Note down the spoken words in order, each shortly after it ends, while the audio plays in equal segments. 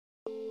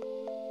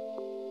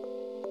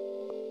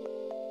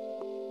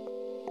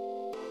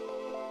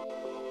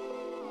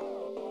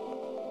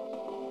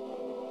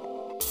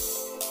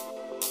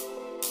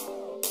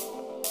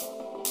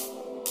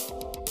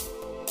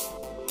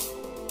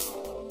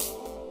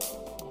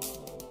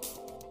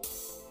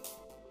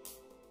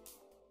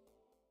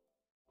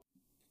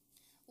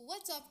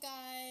What's up,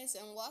 guys,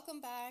 and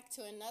welcome back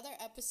to another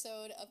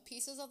episode of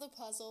Pieces of the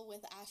Puzzle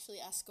with Ashley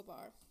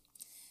Escobar.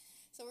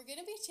 So we're going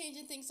to be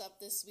changing things up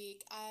this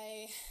week.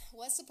 I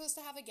was supposed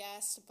to have a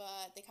guest,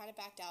 but they kind of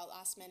backed out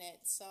last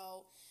minute.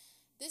 So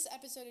this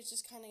episode is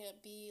just kind of going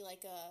to be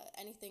like a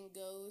anything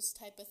goes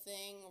type of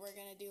thing. We're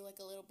going to do like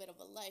a little bit of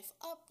a life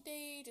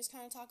update, just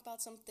kind of talk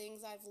about some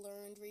things I've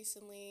learned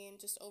recently and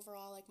just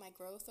overall like my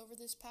growth over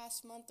this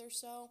past month or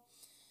so.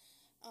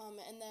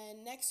 And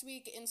then next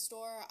week in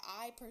store,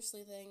 I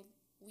personally think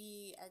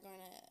we are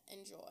going to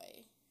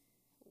enjoy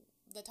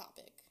the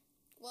topic.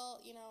 Well,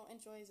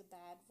 enjoy is a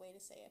bad way to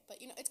say it, but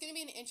it's going to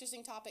be an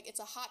interesting topic. It's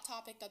a hot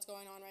topic that's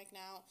going on right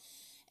now,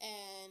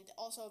 and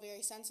also a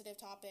very sensitive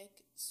topic.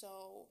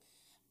 So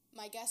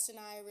my guest and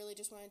I really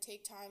just want to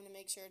take time to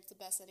make sure it's the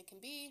best that it can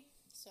be.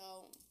 So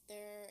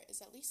there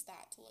is at least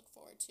that to look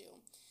forward to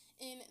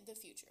in the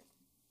future.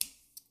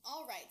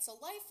 All right, so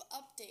life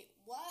update.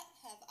 What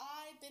have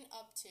I been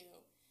up to?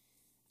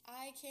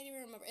 I can't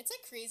even remember. It's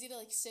like crazy to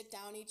like sit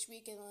down each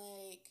week and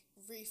like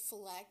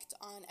reflect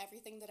on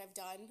everything that I've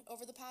done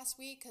over the past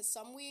week, because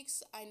some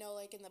weeks I know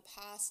like in the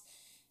past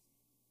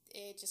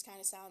it just kind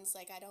of sounds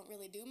like I don't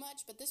really do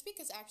much, but this week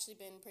has actually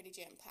been pretty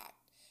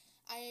jam-packed.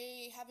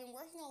 I have been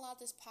working a lot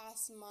this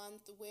past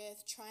month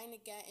with trying to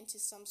get into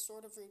some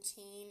sort of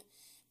routine,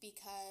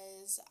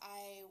 because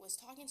I was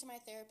talking to my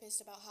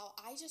therapist about how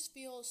I just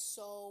feel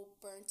so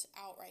burnt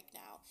out right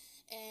now.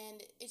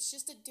 And it's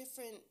just a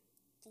different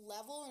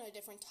level and a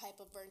different type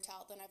of burnt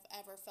out than I've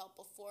ever felt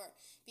before,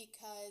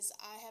 because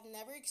I have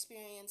never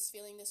experienced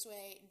feeling this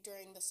way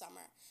during the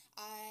summer.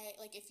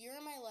 If you're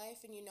in my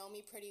life and you know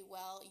me pretty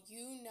well,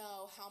 you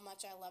know how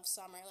much I love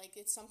summer. Like,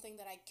 it's something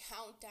that I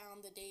count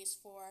down the days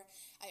for.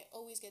 I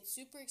always get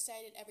super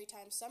excited every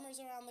time summer's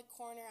around the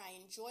corner.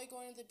 I enjoy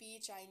going to the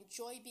beach. I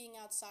enjoy being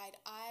outside.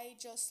 I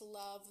just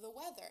love the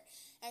weather.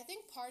 And I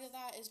think part of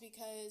that is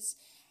because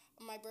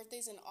my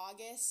birthday's in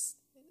August.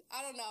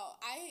 I don't know.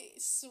 I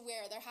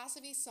swear there has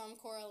to be some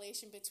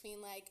correlation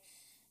between like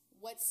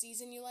what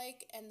season you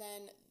like and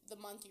then the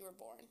month you were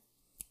born.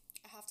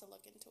 I have to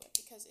look into it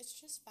because it's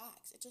just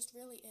facts. It just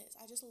really is.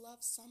 I just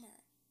love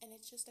summer, and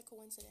it's just a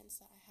coincidence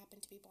that I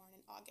happen to be born in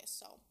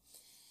August.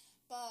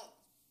 But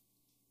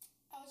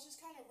I was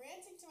just kind of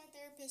ranting to my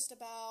therapist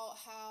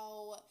about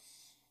how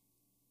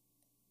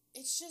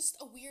it's just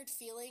a weird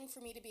feeling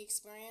for me to be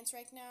experienced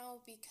right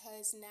now,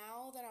 because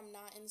now that I'm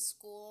not in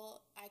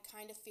school, I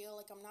kind of feel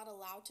like I'm not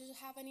allowed to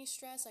have any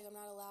stress, like I'm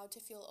not allowed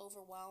to feel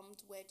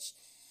overwhelmed, which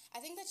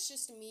I think that's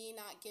just me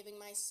not giving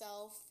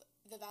myself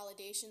the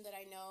validation that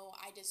I know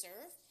I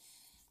deserve.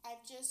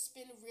 I've just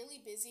been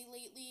really busy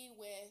lately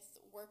with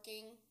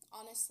working,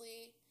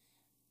 honestly.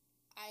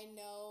 I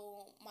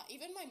know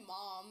even my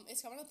mom is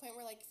coming to the point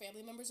where like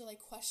family members are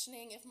like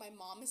questioning if my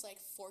mom is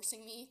like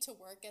forcing me to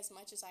work as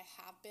much as I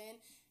have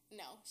been.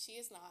 No, she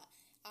is not.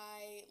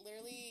 I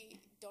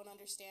literally don't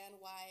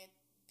understand why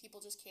people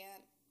just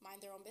can't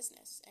mind their own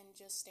business and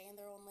just stay in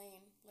their own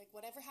lane. Like,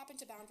 whatever happened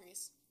to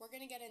boundaries? We're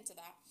going to get into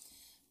that.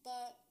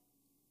 But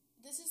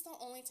this is the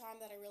only time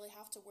that I really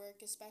have to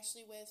work,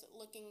 especially with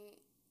looking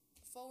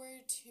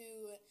forward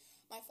to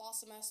my fall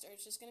semester.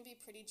 It's just going to be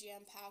pretty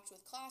jam-packed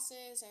with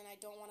classes, and I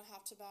don't want to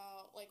have to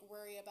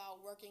worry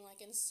about working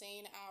like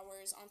insane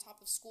hours on top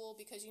of school,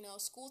 because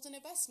school's an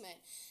investment,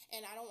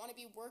 and I don't want to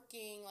be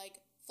working like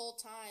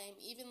full-time,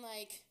 even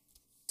like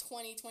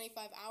 25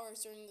 hours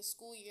during the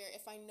school year,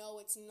 if I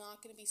know it's not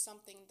going to be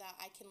something that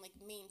I can like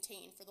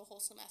maintain for the whole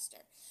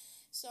semester.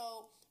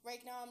 So right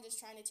now I'm just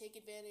trying to take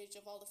advantage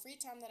of all the free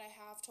time that I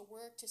have to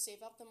work, to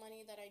save up the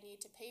money that I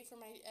need to pay for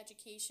my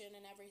education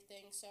and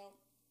everything. So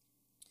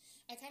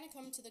I kind of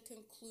come to the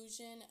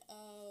conclusion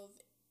of,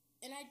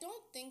 and I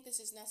don't think this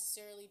is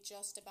necessarily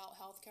just about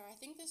healthcare. I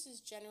think this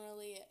is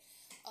generally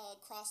a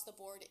across the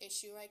board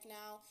issue right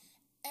now.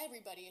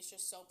 Everybody is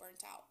just so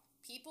burnt out.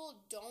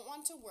 People don't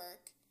want to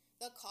work.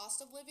 The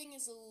cost of living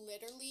is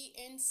literally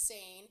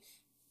insane.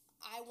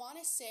 I want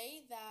to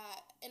say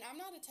that, and I'm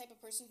not a type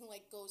of person who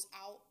like goes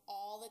out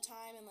all the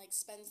time and like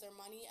spends their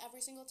money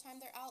every single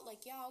time they're out.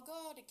 Like, yeah, I'll go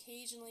out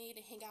occasionally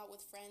to hang out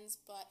with friends,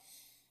 but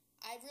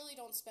I really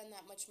don't spend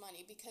that much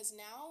money, because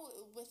now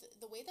with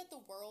the way that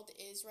the world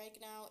is right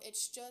now,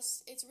 it's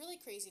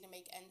really crazy to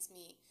make ends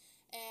meet.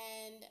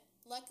 And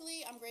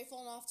luckily, I'm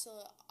grateful enough to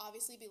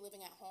obviously be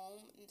living at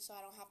home, so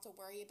I don't have to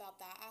worry about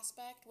that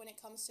aspect when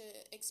it comes to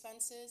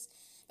expenses.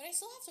 But I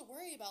still have to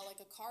worry about like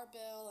a car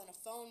bill and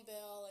a phone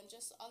bill and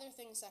just other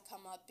things that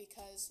come up,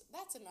 because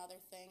that's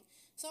another thing.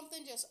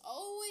 Something just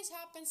always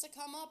happens to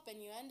come up and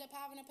you end up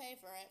having to pay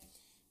for it.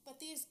 But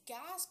these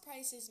gas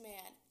prices,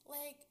 man,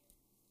 like,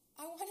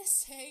 I want to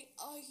say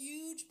a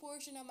huge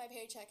portion of my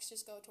paychecks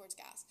just go towards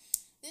gas.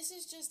 This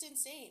is just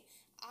insane.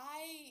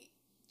 I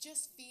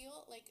just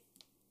feel like,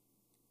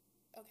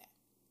 okay,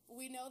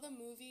 we know the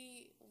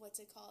movie, what's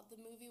it called?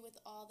 The movie with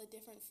all the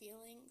different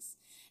feelings.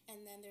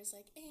 And then there's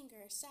like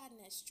anger,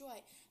 sadness,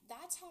 joy.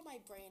 That's how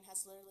my brain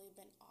has literally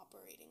been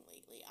operating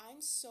lately.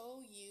 I'm so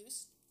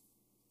used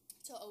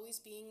to always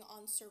being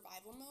on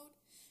survival mode.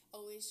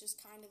 Always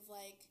just kind of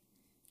like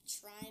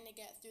trying to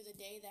get through the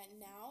day, that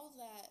now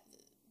that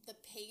the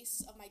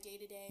pace of my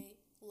day-to-day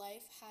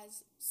life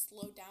has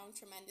slowed down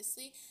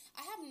tremendously,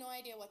 I have no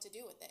idea what to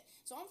do with it.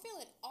 So I'm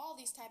feeling all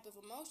these type of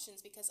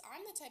emotions because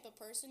I'm the type of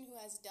person who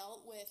has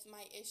dealt with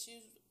my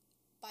issues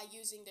by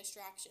using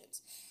distractions.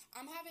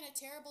 I'm having a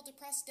terrible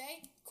depressed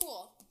day?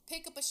 Cool.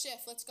 Pick up a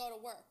shift. Let's go to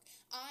work.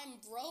 I'm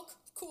broke?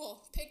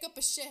 Cool. Pick up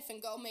a shift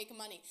and go make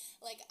money.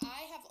 Like,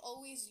 I have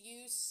always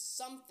used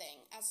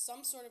something as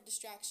some sort of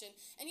distraction.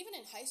 And even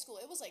in high school,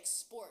 it was like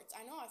sports.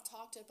 I know I've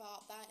talked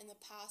about that in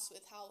the past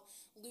with how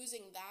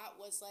losing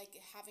that was like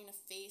having to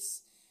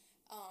face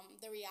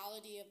the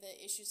reality of the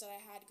issues that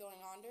I had going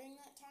on during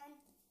that time.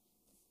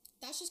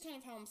 That's just kind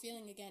of how I'm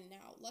feeling again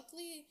now.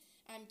 Luckily,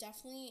 I'm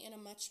definitely in a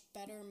much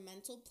better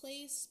mental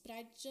place, but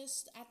I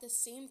just at the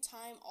same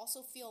time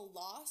also feel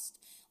lost,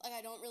 like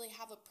I don't really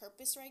have a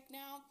purpose right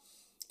now.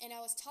 And I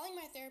was telling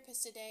my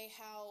therapist today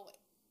how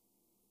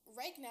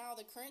right now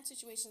the current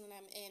situation that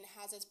I'm in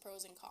has its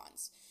pros and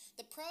cons.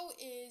 The pro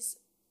is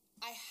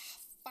I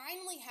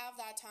finally have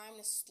that time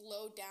to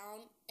slow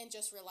down and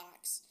just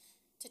relax,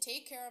 to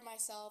take care of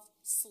myself,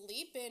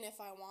 sleep in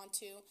if I want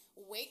to,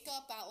 wake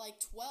up at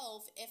like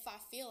 12 if I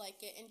feel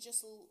like it, and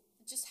just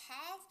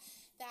have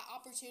that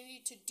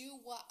opportunity to do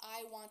what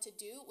I want to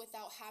do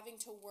without having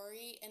to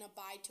worry and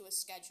abide to a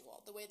schedule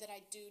the way that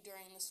I do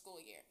during the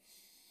school year.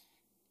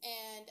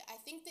 And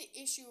I think the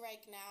issue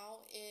right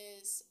now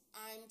is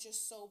I'm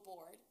just so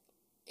bored.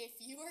 If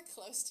you are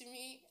close to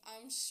me,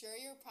 I'm sure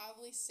you're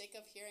probably sick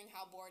of hearing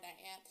how bored I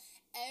am.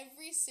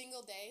 Every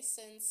single day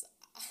since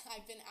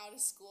I've been out of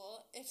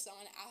school, if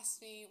someone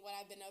asks me what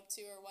I've been up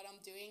to or what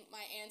I'm doing,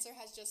 my answer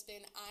has just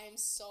been, I'm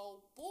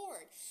so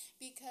bored,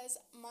 because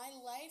my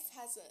life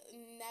has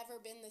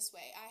never been this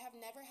way. I have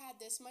never had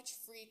this much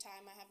free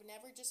time. I have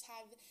never just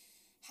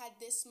had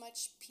this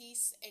much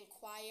peace and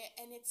quiet,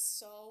 and it's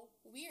so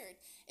weird.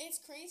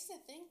 It's crazy to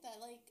think that,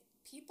 like,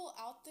 people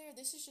out there,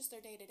 this is just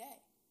their day to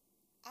day.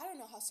 I don't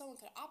know how someone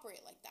could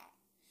operate like that.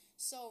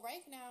 So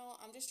right now,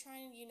 I'm just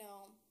trying to,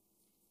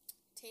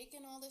 take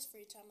in all this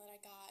free time that I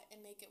got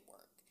and make it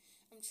work.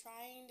 I'm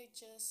trying to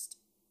just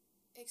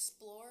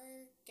explore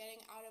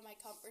getting out of my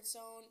comfort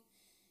zone,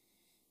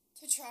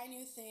 to try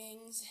new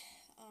things,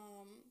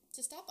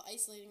 to stop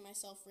isolating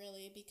myself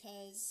really,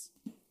 because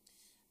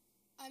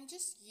I'm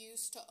just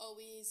used to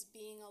always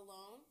being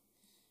alone.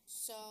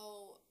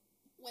 So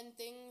when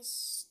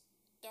things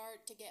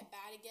start to get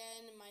bad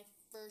again, my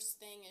first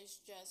thing is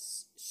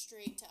just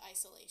straight to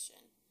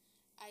isolation.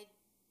 I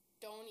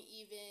don't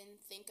even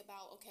think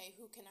about, okay,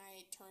 who can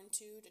I turn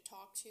to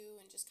talk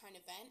to and just kind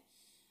of vent.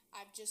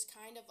 I've just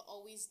kind of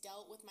always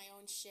dealt with my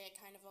own shit,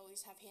 kind of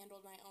always have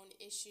handled my own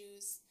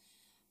issues.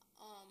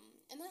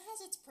 And that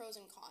has its pros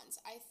and cons.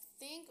 I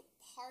think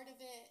part of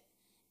it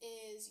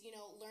is,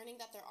 learning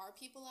that there are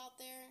people out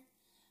there.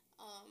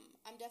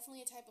 I'm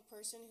definitely a type of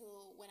person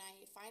who, when I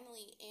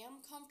finally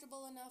am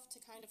comfortable enough to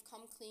kind of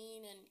come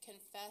clean and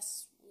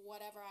confess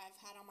whatever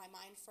I've had on my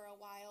mind for a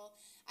while,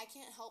 I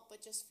can't help but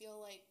just feel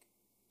like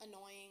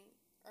annoying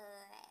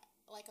or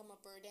like I'm a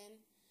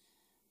burden.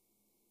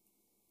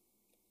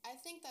 I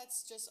think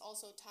that's just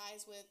also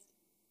ties with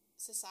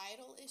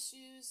societal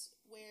issues,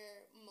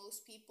 where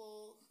most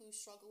people who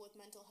struggle with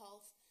mental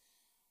health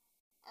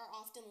are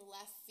often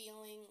left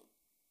feeling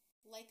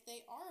like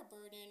they are a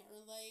burden,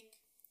 or like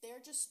they're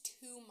just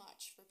too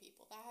much for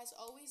people. That has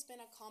always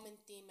been a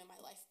common theme in my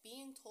life,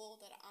 being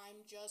told that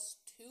I'm just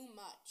too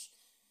much.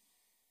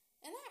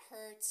 And that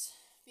hurts,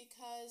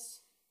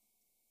 because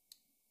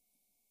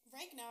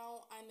right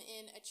now I'm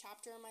in a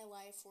chapter in my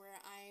life where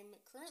I'm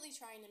currently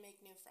trying to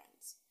make new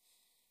friends.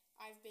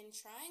 I've been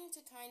trying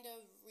to kind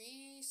of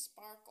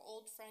re-spark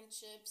old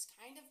friendships,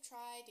 kind of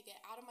try to get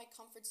out of my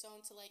comfort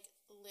zone, to like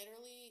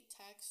literally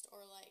text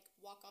or like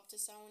walk up to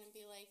someone and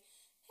be like,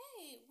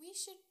 hey, we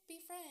should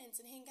be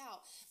friends and hang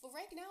out. But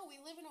right now we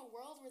live in a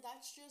world where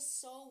that's just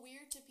so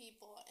weird to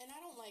people, and I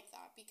don't like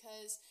that,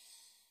 because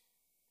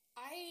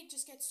I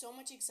just get so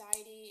much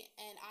anxiety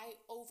and I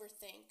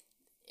overthink.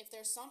 If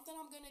there's something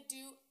I'm gonna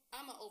do,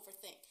 I'm gonna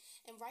overthink.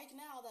 And right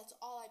now that's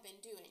all I've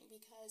been doing,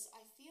 because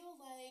I feel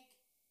like,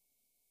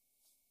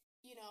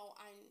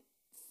 I'm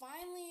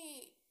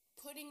finally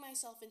putting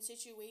myself in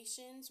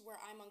situations where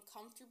I'm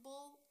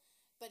uncomfortable,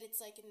 but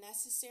it's like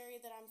necessary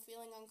that I'm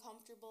feeling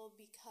uncomfortable,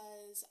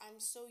 because I'm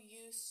so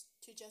used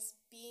to just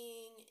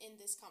being in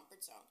this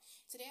comfort zone.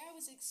 Today I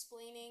was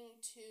explaining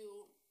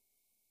to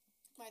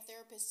my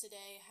therapist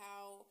today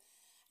how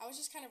I was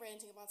just kind of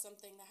ranting about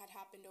something that had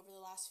happened over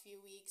the last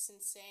few weeks,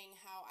 and saying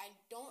how I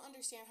don't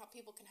understand how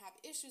people can have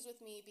issues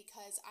with me,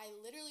 because I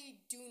literally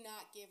do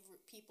not give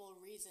people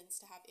reasons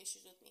to have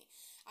issues with me.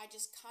 I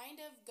just kind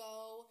of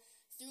go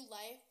through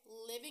life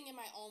living in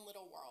my own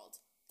little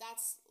world.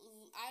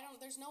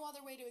 There's no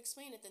other way to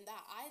explain it than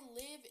that. I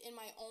live in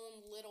my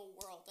own little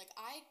world. Like,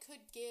 I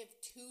could give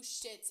two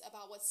shits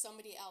about what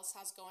somebody else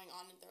has going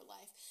on in their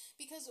life,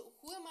 because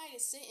who am I to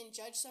sit and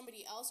judge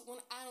somebody else when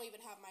I don't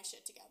even have my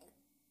shit together?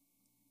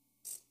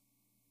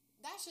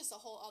 That's just a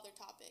whole other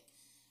topic.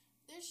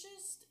 There's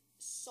just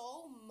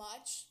so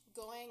much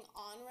going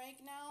on right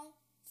now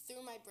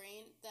through my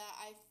brain that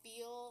I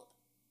feel,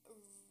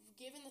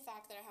 given the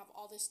fact that I have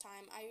all this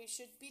time, I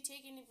should be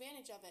taking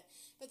advantage of it.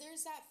 But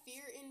there's that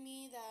fear in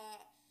me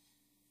that,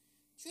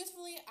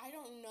 truthfully, I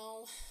don't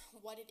know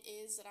what it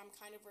is that I'm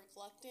kind of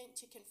reluctant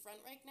to confront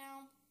right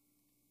now.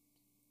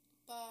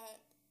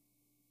 But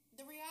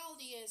the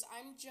reality is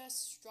I'm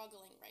just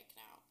struggling right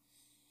now.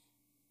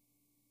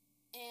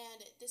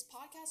 And this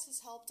podcast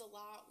has helped a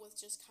lot with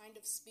just kind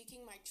of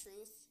speaking my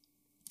truth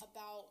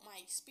about my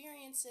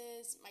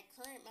experiences, my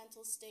current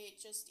mental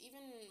state, just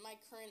even my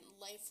current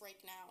life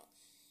right now.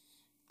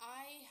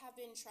 I have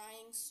been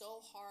trying so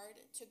hard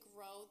to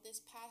grow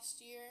this past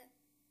year,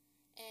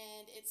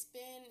 and it's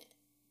been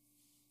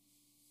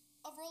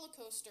a roller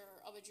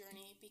coaster of a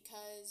journey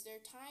because there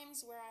are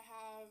times where I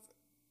have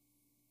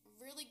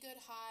really good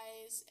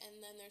highs,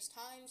 and then there's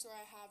times where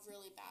I have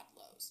really bad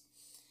lows.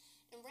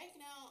 And right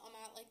now, I'm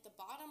at like the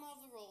bottom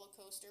of the roller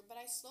coaster, but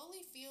I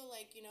slowly feel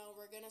like,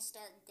 we're going to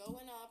start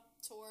going up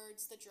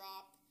towards the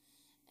drop,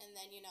 and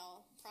then,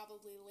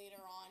 probably later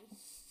on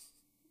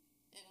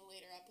in a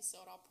later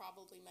episode, I'll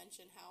probably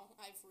mention how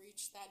I've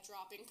reached that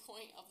dropping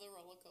point of the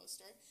roller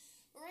coaster.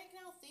 But right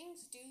now,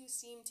 things do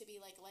seem to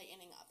be like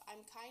lightening up.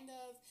 I'm kind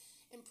of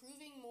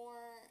improving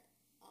more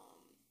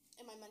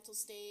in my mental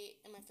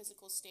state, in my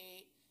physical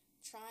state,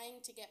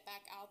 trying to get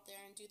back out there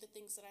and do the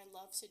things that I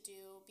love to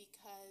do,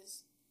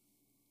 because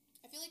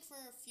I feel like for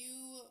a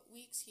few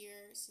weeks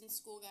here since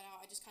school got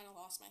out, I just kind of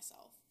lost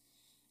myself.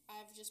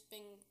 I've just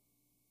been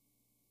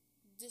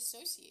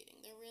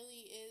dissociating. There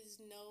really is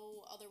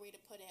no other way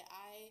to put it.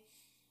 I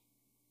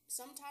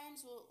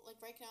sometimes will, like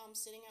right now I'm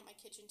sitting at my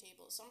kitchen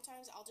table.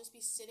 Sometimes I'll just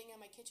be sitting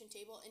at my kitchen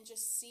table and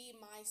just see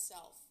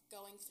myself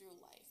going through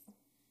life.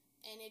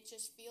 And it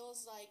just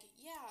feels like,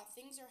 yeah,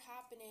 things are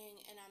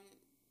happening and I'm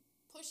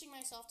pushing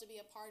myself to be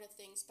a part of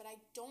things, but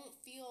I don't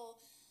feel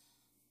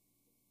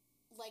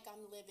like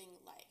I'm living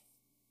life.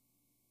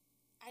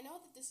 I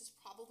know that this is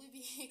probably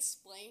being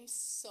explained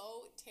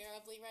so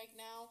terribly right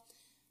now,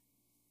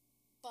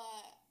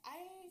 but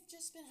I've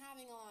just been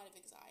having a lot of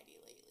anxiety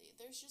lately.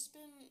 There's just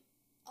been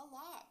a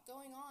lot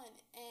going on,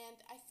 and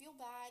I feel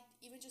bad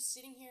even just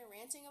sitting here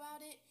ranting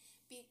about it,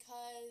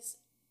 because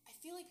I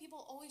feel like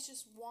people always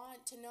just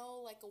want to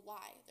know like a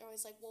why. They're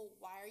always like, well,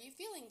 why are you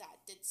feeling that?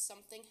 Did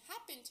something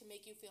happen to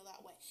make you feel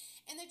that way?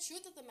 And the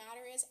truth of the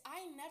matter is,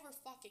 I never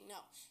fucking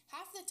know.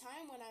 Half the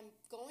time when I'm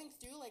going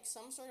through like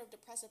some sort of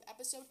depressive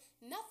episode,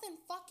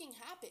 nothing fucking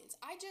happens.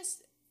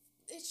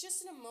 It's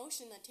just an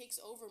emotion that takes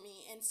over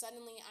me, and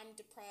suddenly I'm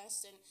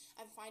depressed and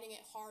I'm finding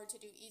it hard to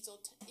do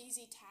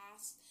easy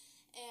tasks.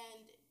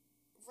 And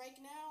right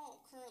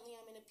now, currently,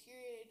 I'm in a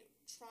period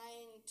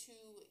trying to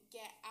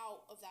get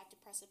out of that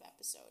depressive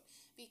episode,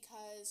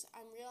 because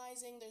I'm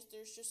realizing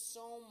there's just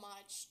so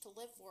much to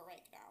live for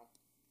right now.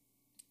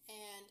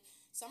 And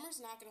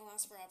summer's not going to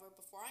last forever.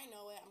 Before I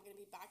know it, I'm going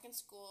to be back in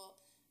school,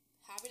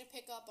 having to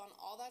pick up on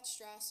all that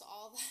stress,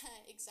 all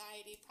that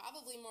anxiety,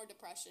 probably more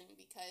depression,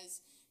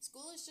 because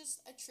school is just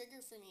a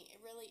trigger for me.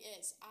 It really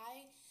is.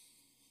 I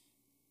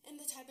am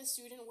the type of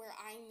student where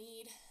I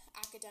need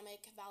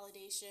academic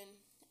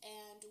validation,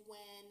 and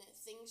when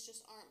things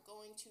just aren't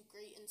going too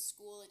great in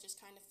school, it just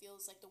kind of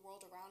feels like the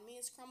world around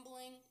me is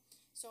crumbling.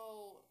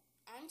 So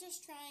I'm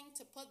just trying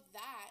to put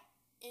that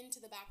into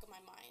the back of my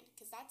mind,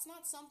 because that's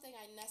not something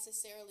I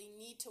necessarily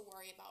need to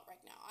worry about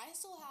right now. I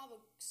still have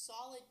a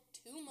solid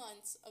 2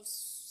 months of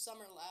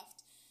summer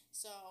left,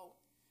 so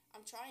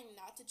I'm trying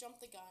not to jump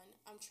the gun.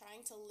 I'm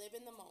trying to live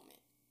in the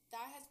moment.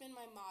 That has been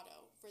my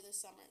motto for this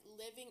summer,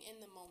 living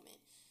in the moment,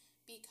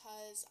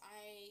 because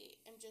I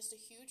am just a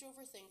huge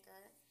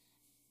overthinker,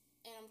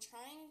 and I'm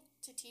trying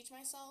to teach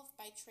myself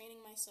by training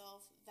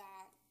myself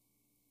that,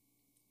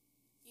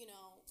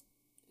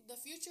 the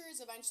future is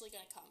eventually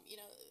going to come.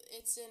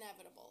 It's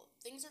inevitable.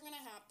 Things are going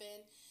to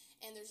happen,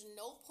 and there's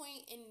no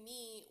point in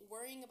me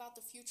worrying about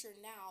the future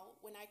now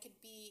when I could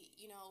be,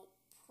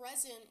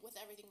 present with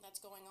everything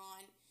that's going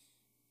on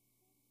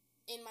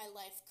in my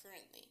life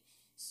currently.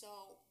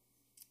 So,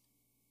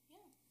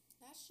 yeah,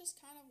 that's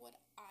just kind of what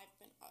I've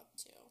been up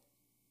to.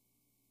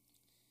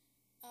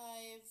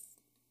 I've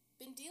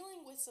been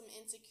dealing with some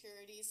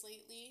insecurities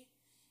lately,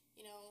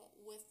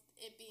 with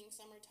it being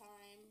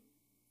summertime.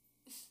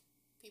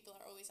 People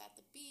are always at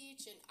the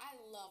beach, and I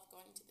love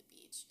going to the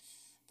beach.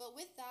 But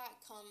with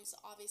that comes,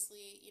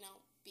 obviously,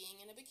 being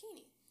in a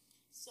bikini.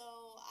 So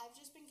I've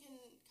just been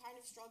kind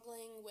of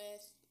struggling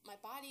with my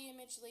body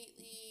image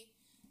lately,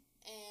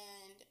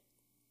 and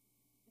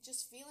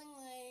just feeling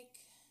like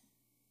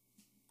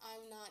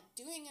I'm not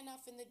doing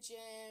enough in the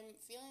gym,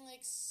 feeling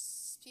like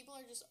people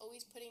are just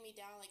always putting me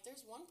down. Like,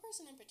 there's one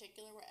person in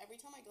particular where every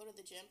time I go to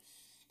the gym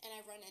and I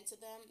run into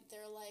them,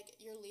 they're like,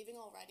 "You're leaving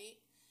already?"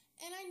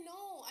 And I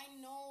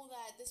know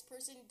that this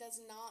person does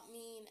not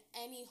mean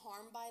any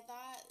harm by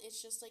that. It's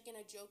just like in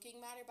a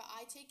joking matter, but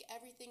I take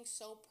everything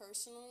so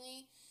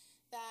personally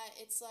that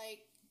it's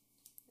like,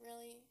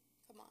 really?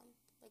 Come on.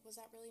 Like, was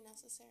that really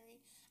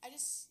necessary? I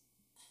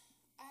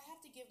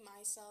have to give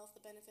myself the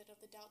benefit of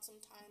the doubt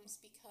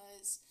sometimes,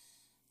 because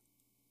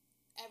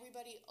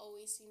everybody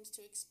always seems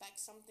to expect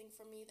something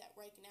from me that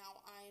right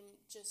now I'm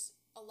just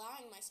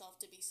allowing myself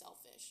to be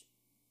selfish.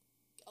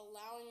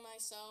 Allowing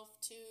myself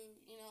to,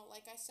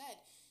 like I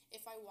said,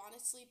 if I want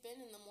to sleep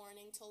in the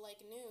morning till like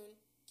noon,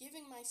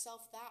 giving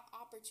myself that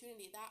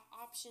opportunity, that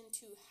option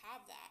to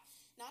have that.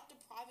 Not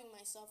depriving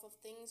myself of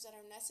things that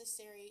are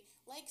necessary,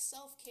 like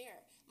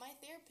self-care. My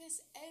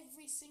therapist,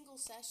 every single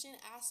session,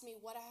 asks me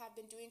what I have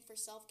been doing for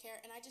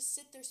self-care, and I just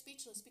sit there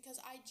speechless because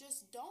I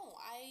just don't.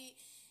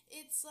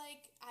 It's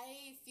like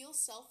I feel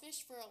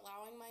selfish for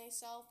allowing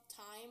myself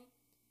time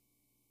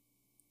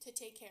to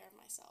take care of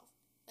myself.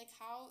 Like,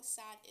 how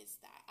sad is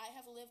that? I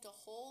have lived a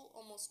whole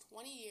almost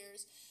 20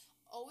 years,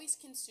 always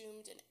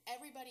consumed in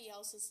everybody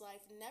else's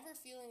life, never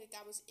feeling like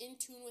I was in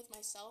tune with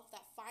myself,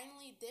 that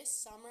finally this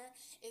summer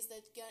it's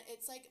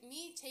like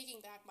me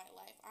taking back my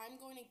life. I'm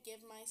going to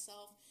give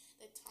myself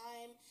the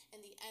time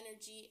and the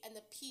energy and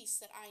the peace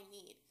that I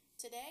need.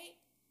 Today,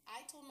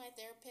 I told my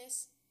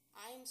therapist,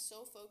 I am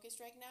so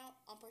focused right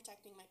now on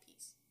protecting my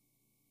peace.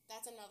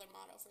 That's another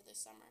motto for this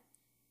summer.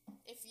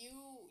 If you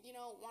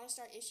want to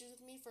start issues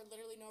with me for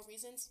literally no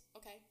reasons,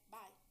 okay,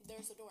 bye.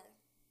 There's the door.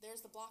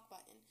 There's the block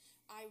button.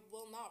 I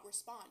will not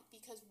respond.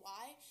 Because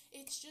why?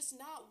 It's just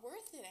not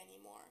worth it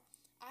anymore.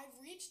 I've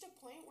reached a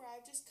point where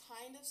I've just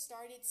kind of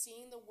started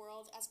seeing the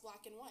world as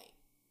black and white.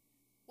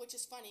 Which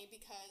is funny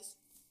because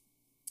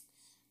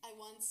I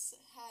once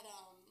had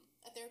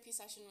a therapy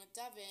session with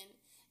Devin,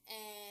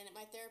 and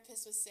my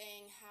therapist was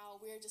saying how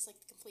we're just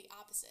like the complete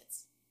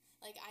opposites.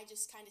 Like, I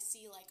just kind of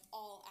see like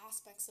all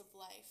aspects of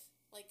life.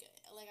 Like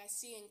I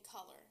see in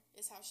color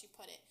is how she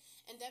put it.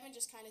 And Devin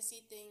just kind of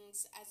see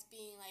things as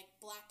being like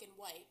black and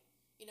white.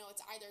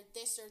 It's either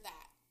this or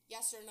that,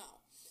 yes or no.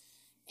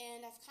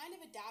 And I've kind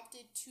of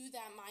adapted to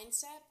that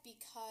mindset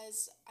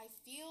because I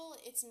feel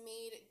it's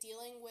made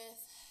dealing with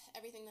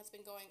everything that's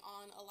been going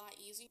on a lot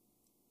easier.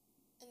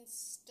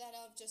 Instead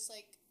of just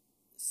like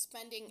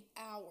spending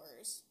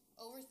hours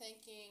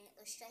overthinking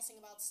or stressing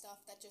about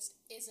stuff that just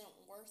isn't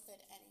worth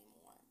it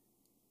anymore.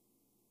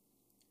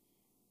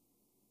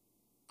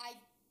 I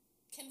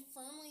can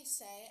firmly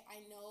say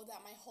I know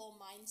that my whole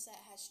mindset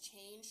has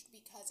changed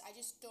because I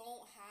just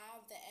don't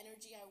have the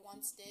energy I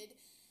once did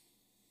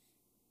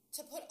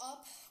to put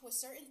up with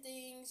certain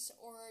things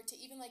or to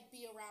even like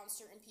be around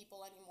certain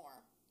people anymore.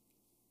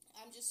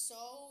 I'm just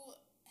so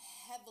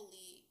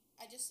heavily,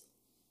 I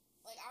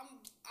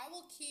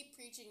will keep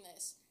preaching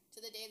this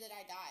to the day that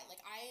I die. Like,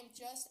 I am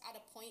just at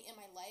a point in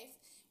my life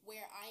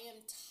where I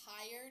am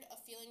tired of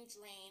feeling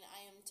drained.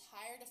 I am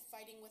tired of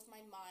fighting with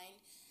my mind.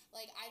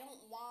 Like, I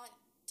don't want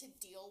to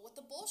deal with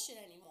the bullshit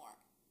anymore.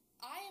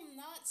 I am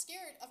not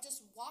scared of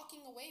just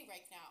walking away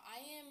right now.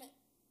 I am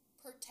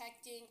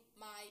protecting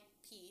my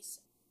peace.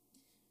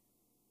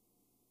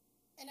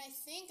 And I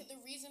think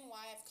the reason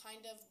why I've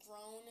kind of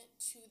grown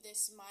to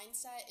this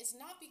mindset is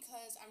not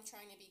because I'm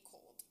trying to be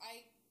cold.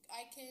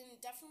 I can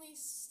definitely,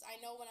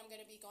 I know when I'm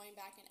going to be going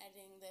back and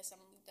editing this,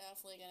 I'm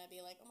definitely going to be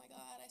like, oh my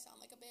God, I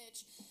sound like a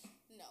bitch.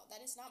 No,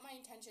 that is not my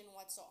intention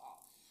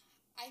whatsoever.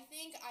 I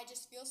think I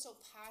just feel so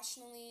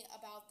passionately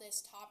about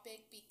this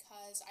topic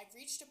because I've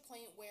reached a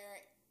point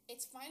where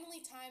it's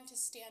finally time to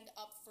stand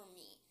up for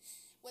me.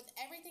 With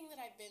everything that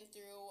I've been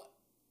through,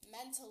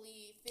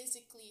 mentally,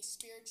 physically,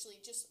 spiritually,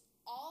 just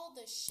all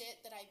the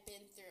shit that I've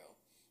been through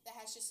that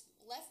has just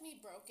left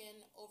me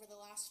broken over the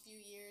last few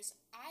years,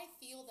 I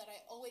feel that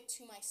I owe it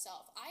to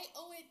myself. I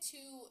owe it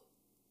to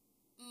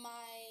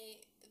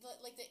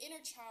the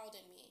inner child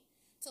in me,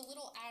 to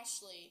little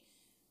Ashley,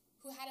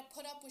 who had to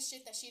put up with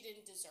shit that she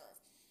didn't deserve.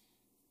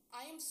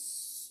 I am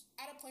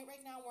at a point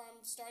right now where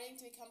I'm starting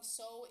to become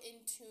so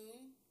in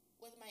tune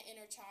with my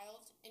inner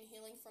child and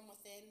healing from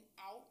within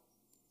out,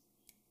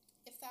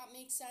 if that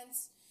makes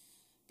sense,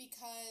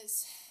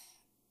 because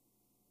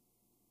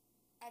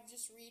I've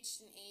just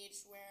reached an age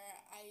where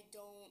I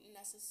don't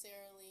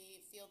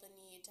necessarily feel the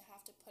need to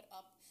have to put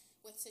up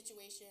with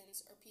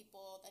situations or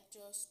people that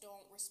just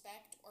don't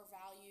respect or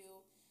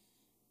value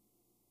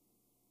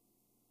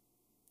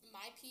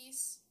my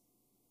peace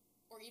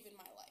or even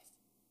my life.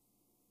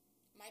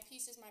 My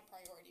peace is my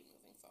priority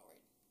moving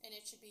forward, and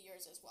it should be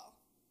yours as well.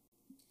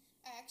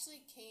 I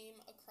actually came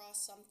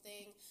across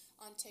something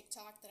on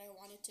TikTok that I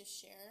wanted to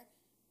share.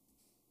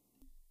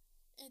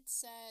 It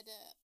said,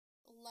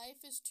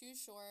 life is too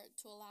short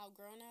to allow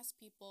grown-ass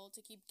people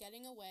to keep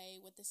getting away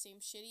with the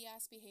same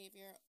shitty-ass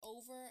behavior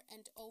over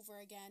and over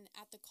again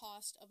at the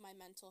cost of my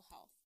mental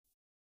health.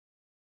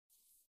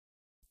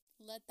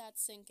 Let that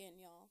sink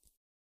in, y'all.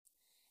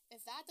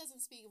 If that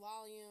doesn't speak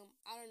volume,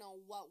 I don't know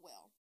what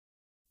will.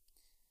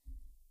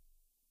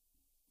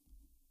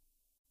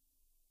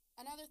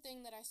 Another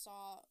thing that I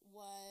saw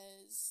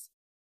was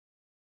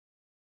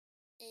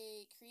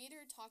a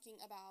creator talking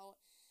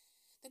about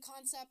the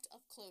concept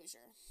of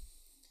closure.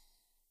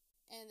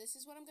 And this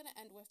is what I'm going to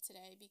end with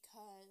today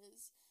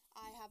because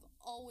I have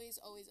always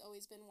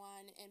been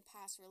one in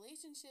past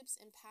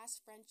relationships and past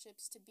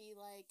friendships to be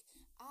like,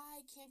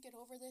 I can't get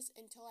over this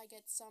until I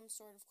get some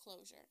sort of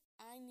closure.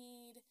 I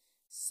need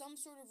some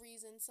sort of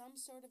reason, some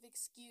sort of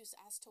excuse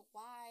as to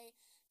why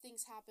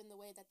things happen the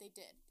way that they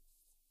did.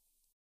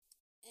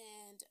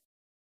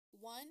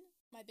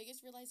 my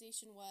biggest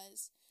realization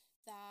was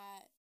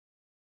that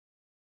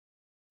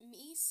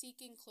me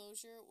seeking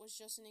closure was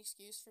just an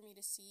excuse for me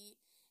to see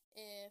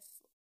if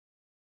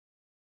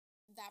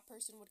that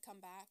person would come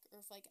back, or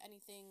if like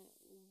anything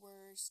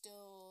were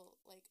still,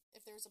 like,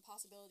 if there was a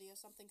possibility of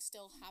something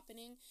still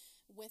happening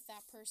with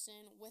that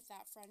person, with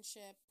that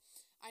friendship.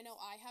 I know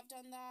I have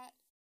done that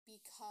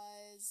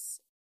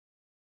because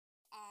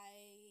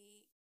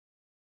I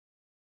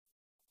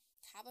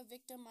have a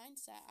victim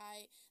mindset.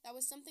 That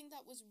was something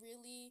that was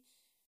really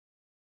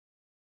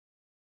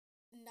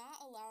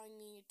not allowing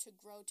me to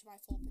grow to my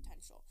full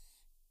potential.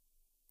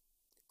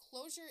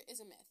 Closure is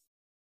a myth.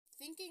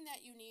 Thinking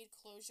that you need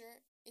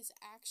closure is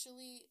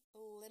actually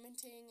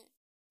limiting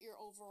your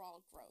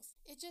overall growth.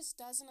 It just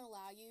doesn't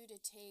allow you to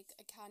take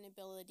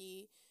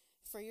accountability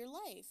for your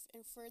life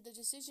and for the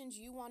decisions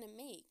you want to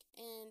make.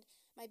 And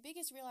my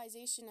biggest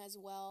realization as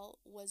well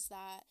was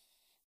that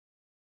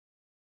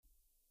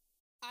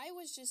I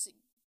was just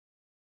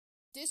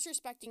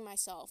disrespecting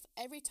myself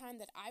every time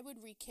that I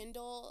would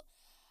rekindle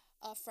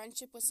a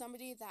friendship with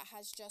somebody that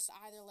has just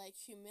either like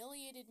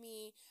humiliated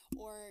me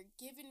or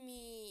given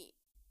me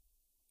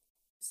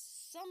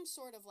some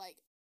sort of like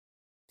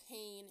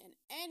pain in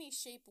any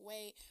shape,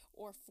 way,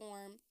 or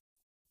form.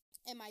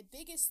 And my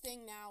biggest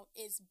thing now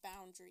is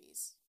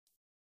boundaries.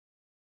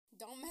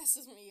 Don't mess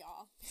with me,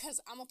 y'all, because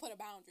I'm gonna put a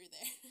boundary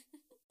there.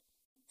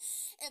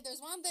 If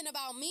there's one thing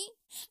about me,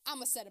 I'm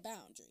gonna set a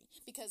boundary,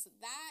 because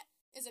that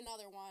is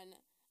another one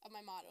of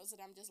my mottos that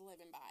I'm just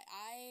living by.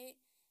 I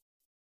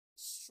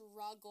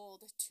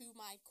struggled to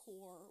my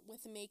core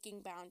with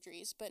making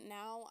boundaries, but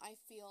now I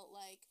feel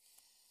like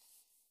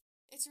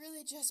it's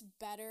really just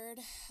bettered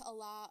a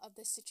lot of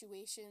the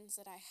situations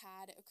that I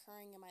had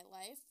occurring in my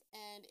life,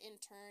 and in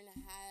turn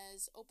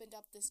has opened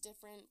up this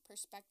different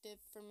perspective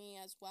for me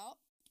as well.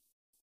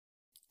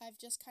 I've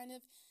just kind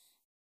of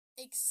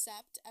I've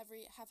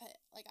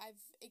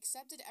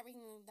accepted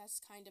everything that's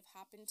kind of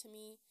happened to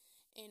me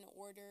in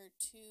order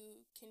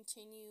to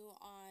continue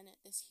on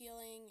this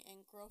healing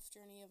and growth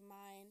journey of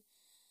mine.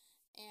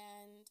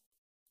 And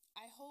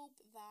I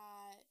hope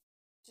that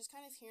just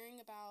kind of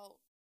hearing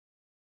about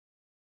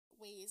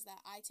ways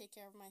that I take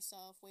care of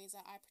myself, ways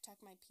that I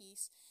protect my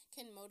peace,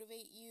 can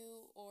motivate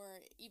you or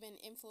even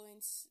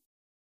influence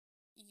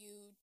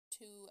you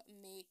to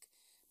make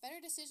better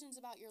decisions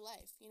about your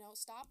life. You know,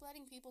 stop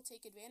letting people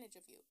take advantage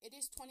of you. It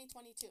is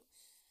 2022.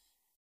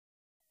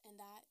 And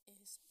that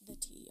is the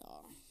tea,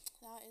 y'all.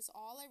 That is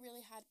all I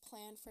really had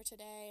planned for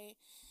today.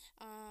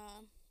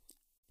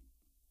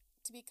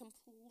 To be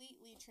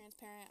completely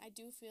transparent, I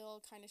do feel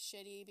kind of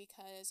shitty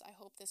because I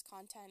hope this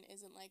content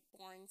isn't like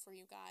boring for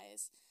you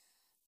guys.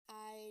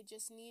 I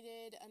just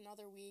needed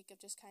another week of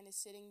just kind of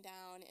sitting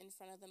down in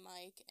front of the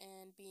mic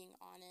and being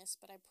honest,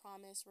 but I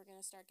promise we're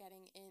going to start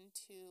getting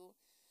into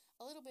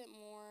a little bit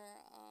more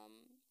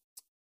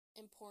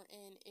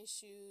important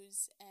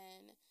issues,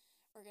 and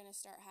we're going to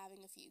start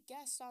having a few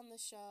guests on the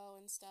show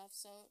and stuff.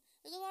 So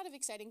there's a lot of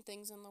exciting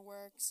things in the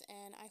works,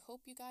 and I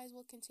hope you guys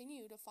will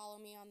continue to follow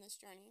me on this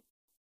journey.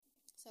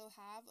 So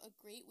have a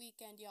great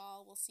weekend,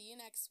 y'all. We'll see you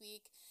next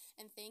week.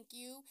 And thank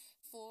you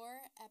for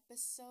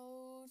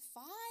episode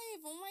 5.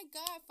 Oh my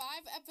God,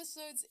 5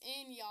 episodes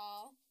in,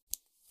 y'all.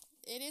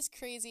 It is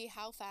crazy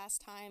how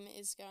fast time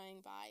is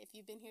going by. If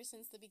you've been here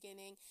since the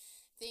beginning,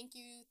 thank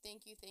you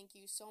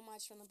so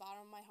much from the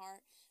bottom of my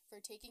heart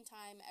for taking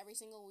time every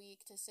single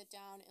week to sit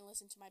down and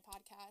listen to my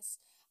podcast.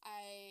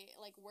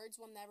 Words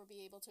will never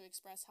be able to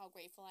express how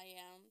grateful I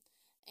am.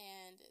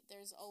 And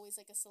there's always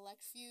like a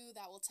select few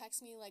that will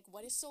text me like,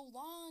 what is so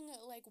long?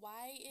 Like,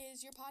 why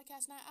is your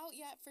podcast not out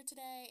yet for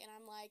today? And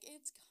I'm like,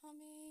 it's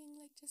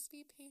coming. Like, just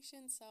be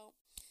patient. So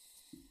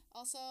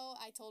also,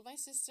 I told my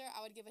sister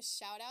I would give a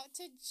shout out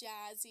to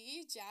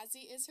Jazzy.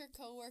 Jazzy is her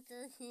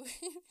coworker who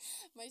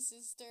my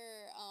sister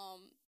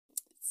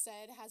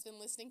said has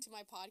been listening to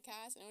my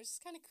podcast, and it was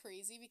just kind of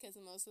crazy because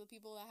most of the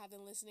people that have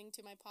been listening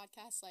to my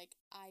podcast, like,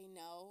 I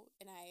know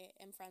and I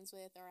am friends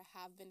with, or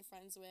have been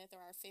friends with, or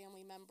are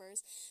family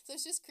members. So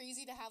it's just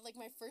crazy to have like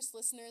my first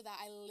listener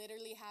that I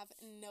literally have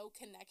no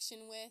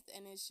connection with,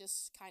 and is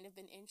just kind of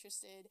been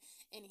interested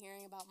in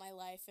hearing about my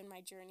life and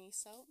my journey.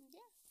 So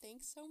yeah,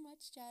 thanks so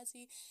much,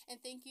 Jazzy, and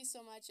thank you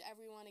so much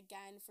everyone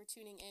again for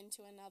tuning in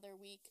to another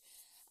week.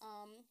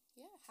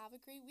 Yeah, have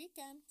a great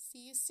weekend.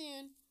 See you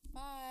soon.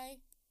 Bye.